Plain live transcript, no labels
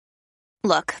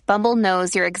Look, Bumble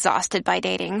knows you're exhausted by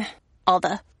dating. All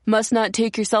the must not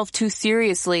take yourself too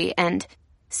seriously and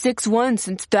 6'1"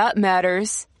 since that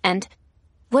matters. And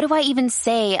what do I even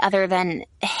say other than,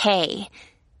 hey?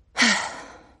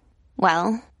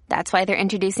 Well, that's why they're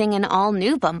introducing an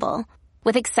all-new Bumble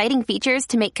with exciting features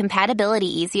to make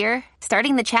compatibility easier,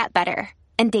 starting the chat better,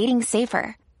 and dating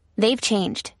safer. They've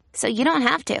changed, so you don't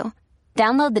have to.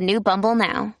 Download the new Bumble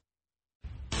now.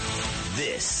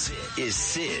 This is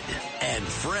Sid and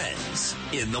Friends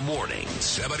in the morning.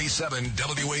 77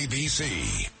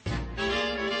 WABC.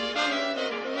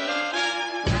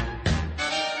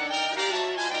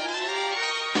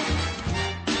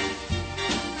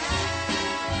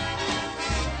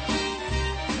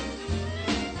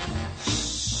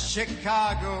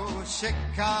 Chicago,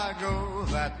 Chicago,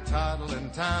 that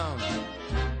toddling town.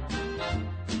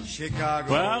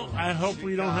 Chicago. Well, I hope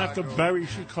we don't have to bury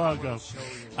Chicago.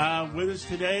 With us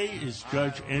today is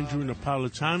Judge Andrew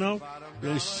Napolitano.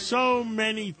 There's so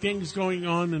many things going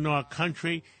on in our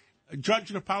country.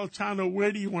 Judge Napolitano,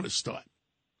 where do you want to start?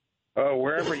 Oh,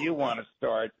 wherever you want to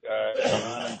start.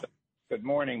 Good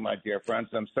morning, my dear friends.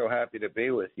 I'm so happy to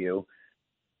be with you.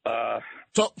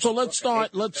 So let's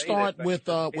start with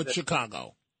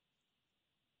Chicago.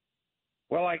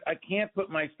 Well, I can't put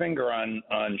my finger on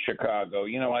Chicago.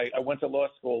 You know, I went to law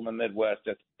school in the Midwest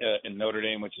in Notre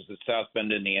Dame, which is in South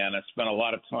Bend, Indiana. Spent a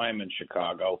lot of time in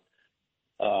Chicago.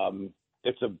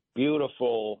 It's a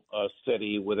beautiful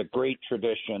city with a great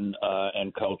tradition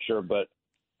and culture, but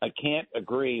I can't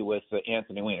agree with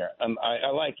Anthony Weiner.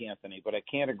 I like Anthony, but I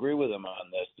can't agree with him on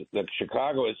this. That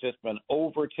Chicago has just been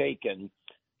overtaken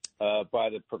by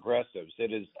the progressives.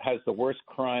 It has the worst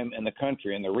crime in the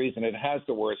country, and the reason it has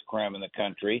the worst crime in the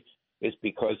country is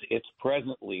because its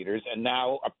present leaders, and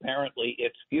now apparently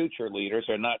its future leaders,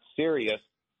 are not serious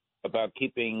about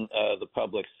keeping the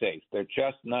public safe. They're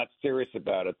just not serious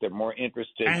about it. They're more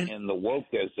interested in the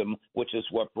wokeism, which is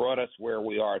what brought us where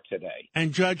we are today.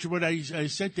 And, Judge, what I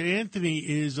said to Anthony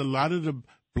is a lot of the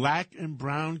black and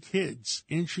brown kids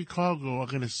in Chicago are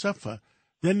going to suffer.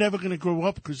 They're never going to grow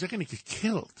up because they're going to get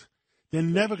killed. They're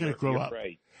never going to grow up.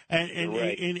 Right. And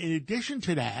in addition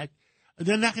to that,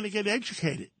 they're not going to get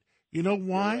educated. You know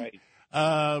why?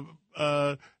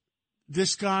 Right.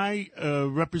 This guy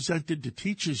represented the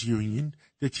teachers union.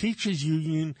 The teachers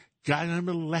union got him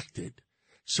elected.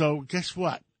 So guess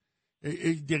what?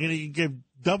 They're going to give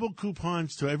double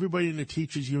coupons to everybody in the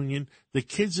teachers union. The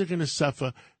kids are going to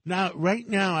suffer. Right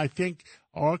now, I think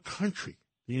our country,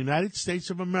 the United States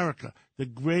of America, the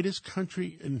greatest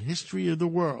country in history of the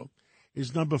world,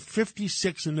 is number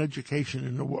 56 in education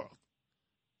in the world.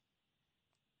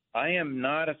 I am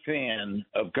not a fan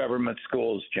of government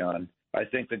schools, John. I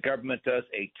think the government does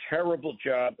a terrible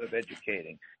job of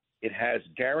educating. It has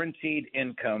guaranteed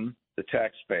income, the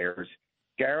taxpayers,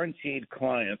 guaranteed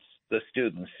clients, the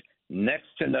students, next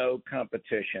to no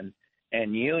competition,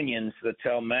 and unions that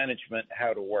tell management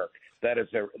how to work. That is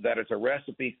a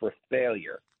recipe for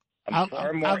failure.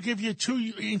 I'll give you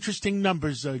two interesting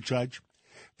numbers, Judge.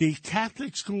 The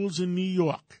Catholic schools in New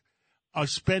York are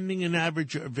spending an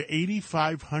average of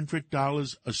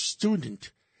 $8,500 a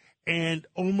student, and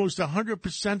almost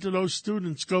 100% of those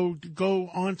students go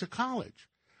on to college.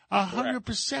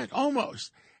 100%,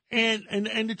 almost. And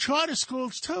the charter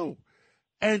schools, too.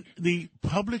 And the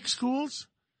public schools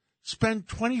spend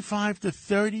 $25,000 to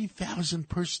 $30,000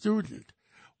 per student.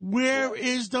 Where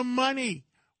is the money?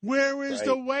 Where is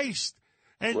the waste?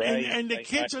 And the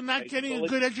kids are not getting a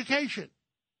good education.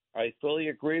 I fully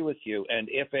agree with you. And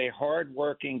if a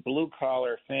hardworking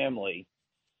blue-collar family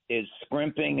is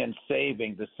scrimping and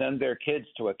saving to send their kids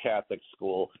to a Catholic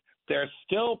school, they're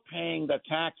still paying the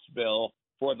tax bill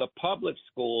for the public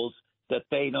schools that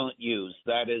they don't use.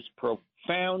 That is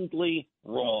profoundly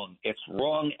wrong. It's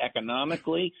wrong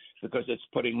economically because it's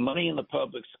putting money in the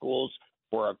public schools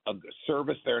for a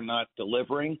service they're not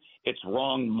delivering. It's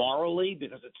wrong morally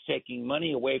because it's taking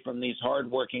money away from these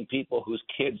hardworking people whose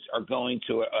kids are going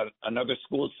to another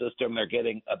school system. They're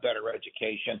getting a better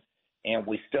education, and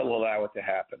we still allow it to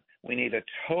happen. We need a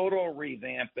total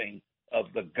revamping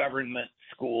of the government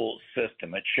school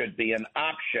system. It should be an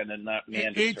option and not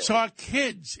mandatory. It's our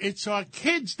kids. It's our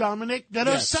kids, Dominic, that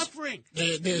are suffering.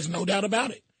 There's no doubt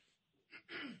about it.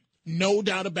 No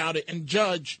doubt about it. And,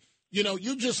 Judge, you know,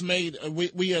 you just made,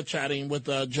 we are chatting with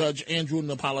Judge Andrew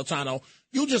Napolitano.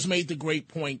 You just made the great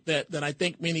point that I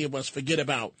think many of us forget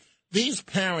about. These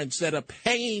parents that are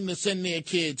paying to send their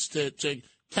kids to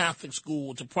Catholic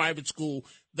school, to private school,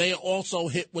 they are also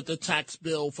hit with the tax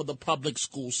bill for the public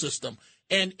school system.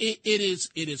 And it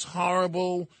is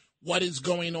horrible what is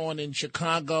going on in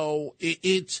Chicago.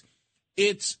 It's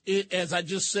as I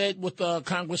just said with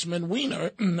Congressman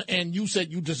Weiner, and you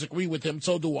said you disagree with him,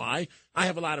 so do I. I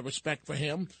have a lot of respect for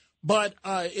him. But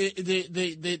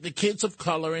the kids of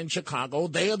color in Chicago,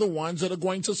 they are the ones that are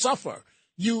going to suffer.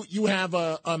 You have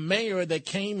a mayor that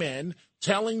came in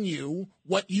telling you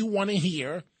what you want to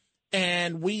hear,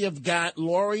 and we have got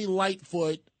Lori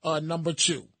Lightfoot number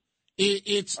 2.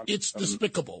 It's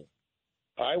despicable.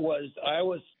 I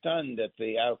was stunned at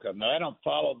the outcome. Now, I don't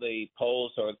follow the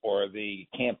polls or the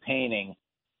campaigning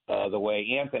the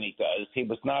way Anthony does. He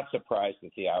was not surprised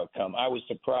at the outcome. I was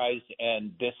surprised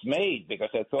and dismayed because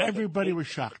I thought everybody was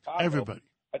shocked. Everybody.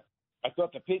 I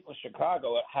thought the people of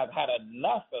Chicago have had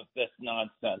enough of this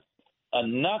nonsense,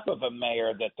 enough of a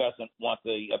mayor that doesn't want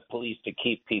the police to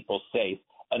keep people safe,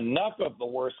 enough of the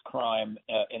worst crime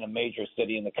in a major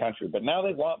city in the country. But now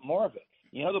they want more of it.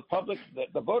 You know, the public,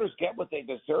 the voters get what they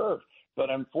deserve. But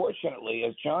unfortunately,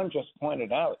 as John just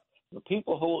pointed out, the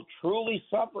people who will truly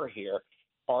suffer here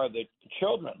are the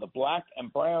children, the black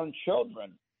and brown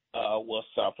children will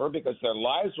suffer because their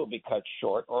lives will be cut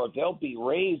short, or they'll be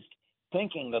raised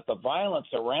thinking that the violence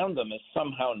around them is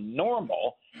somehow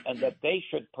normal and that they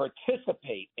should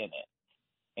participate in it.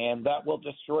 And that will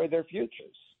destroy their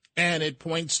futures. And it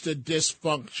points to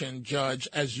dysfunction, Judge,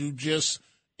 as you just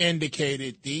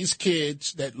indicated. These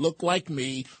kids that look like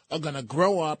me are going to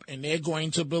grow up and they're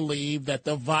going to believe that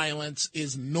the violence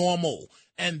is normal.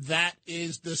 And that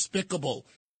is despicable.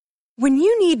 When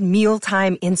you need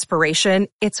mealtime inspiration,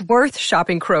 it's worth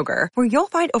shopping Kroger, where you'll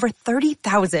find over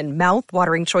 30,000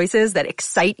 mouth-watering choices that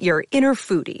excite your inner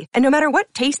foodie. And no matter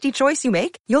what tasty choice you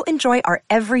make, you'll enjoy our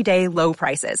everyday low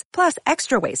prices, plus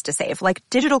extra ways to save, like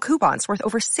digital coupons worth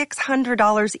over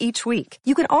 $600 each week.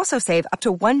 You can also save up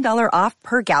to $1 off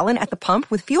per gallon at the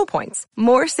pump with fuel points.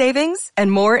 More savings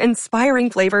and more inspiring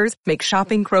flavors make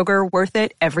shopping Kroger worth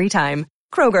it every time.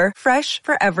 Kroger, fresh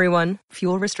for everyone.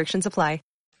 Fuel restrictions apply.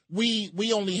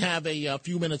 We only have a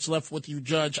few minutes left with you,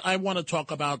 Judge. I want to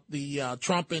talk about the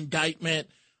Trump indictment.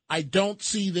 I don't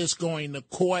see this going to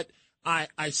court. I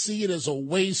see it as a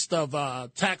waste of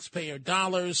taxpayer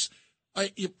dollars.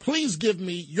 Please give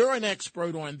me, you're an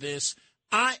expert on this.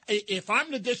 If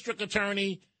I'm the district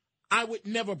attorney, I would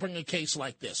never bring a case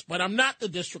like this. But I'm not the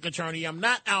district attorney. I'm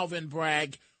not Alvin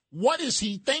Bragg. What is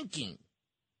he thinking?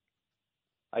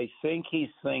 I think he's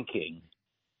thinking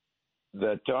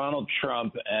that Donald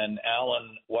Trump and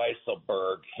Alan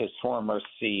Weisselberg, his former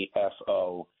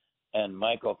CFO, and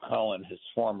Michael Cohen, his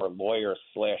former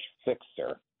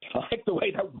lawyer/fixer. I like the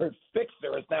way that word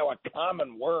fixer is now a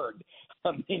common word,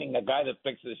 meaning a guy that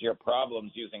fixes your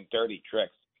problems using dirty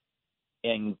tricks,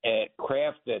 and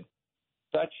crafted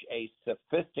such a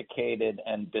sophisticated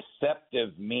and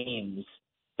deceptive means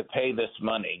to pay this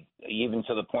money, even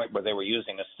to the point where they were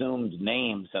using assumed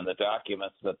names in the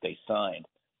documents that they signed,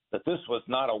 that this was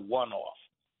not a one-off.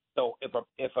 So if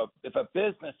a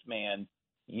businessman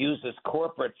uses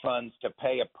corporate funds to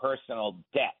pay a personal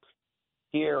debt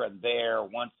here and there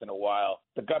once in a while,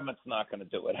 the government's not going to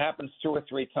do it. It happens 2 or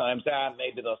 3 times.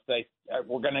 Maybe they'll say,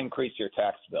 we're going to increase your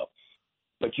tax bill.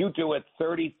 But you do it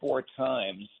 34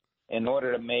 times in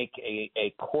order to make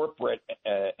a corporate,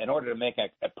 in order to make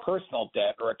a personal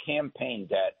debt or a campaign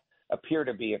debt appear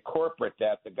to be a corporate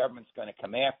debt, the government's going to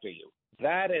come after you.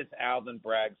 That is Alvin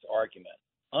Bragg's argument.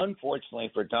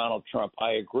 Unfortunately for Donald Trump,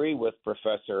 I agree with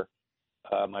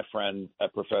my friend,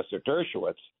 Professor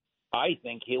Dershowitz. I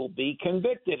think he'll be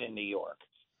convicted in New York.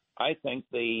 I think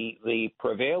the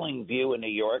prevailing view in New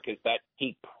York is that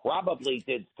he probably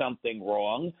did something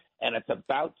wrong, and it's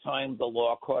about time the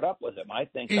law caught up with him. I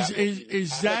think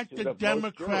is that the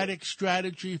Democratic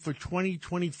strategy for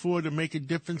 2024 to make a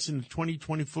difference in the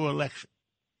 2024 election?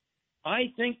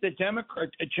 I think the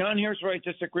John, here's where I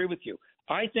disagree with you.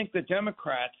 I think the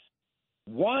Democrats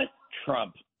want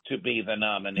Trump to be the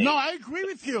nominee. No, I agree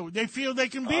with you. They feel they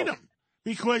can beat him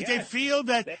because they feel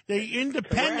that the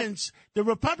independents, correct. The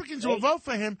Republicans will vote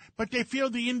for him, but they feel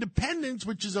the independents,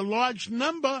 which is a large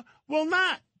number, will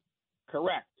not.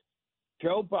 Correct.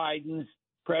 Joe Biden's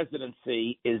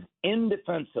presidency is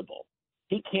indefensible.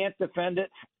 He can't defend it.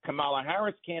 Kamala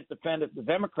Harris can't defend it. The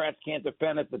Democrats can't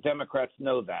defend it. The Democrats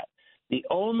know that. The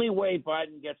only way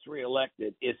Biden gets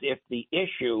reelected is if the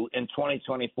issue in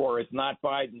 2024 is not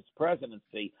Biden's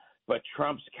presidency, but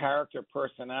Trump's character,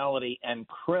 personality, and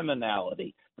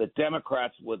criminality. The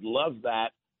Democrats would love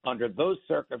that under those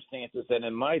circumstances. And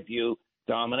in my view,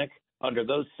 Dominic, under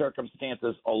those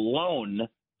circumstances alone,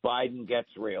 Biden gets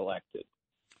reelected.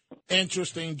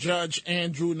 Interesting, Judge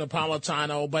Andrew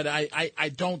Napolitano, but I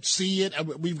don't see it.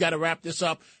 We've got to wrap this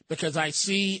up because I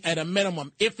see, at a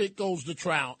minimum, if it goes to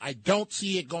trial, I don't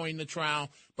see it going to trial,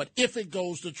 but if it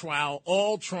goes to trial,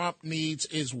 all Trump needs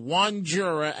is one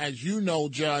juror, as you know,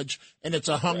 Judge, and it's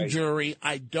a hung jury.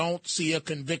 I don't see a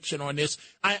conviction on this.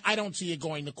 I don't see it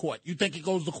going to court. You think it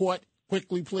goes to court?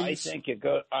 Quickly, please. I think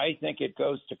it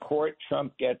goes to court.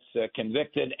 Trump gets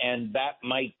convicted, and that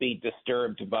might be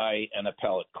disturbed by an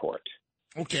appellate court.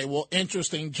 Okay, well,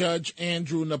 interesting, Judge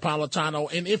Andrew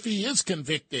Napolitano. And if he is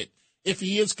convicted,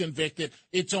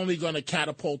 it's only going to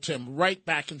catapult him right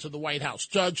back into the White House.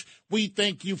 Judge, we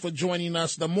thank you for joining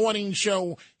us. The morning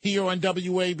show here on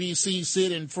WABC,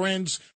 Sid and Friends.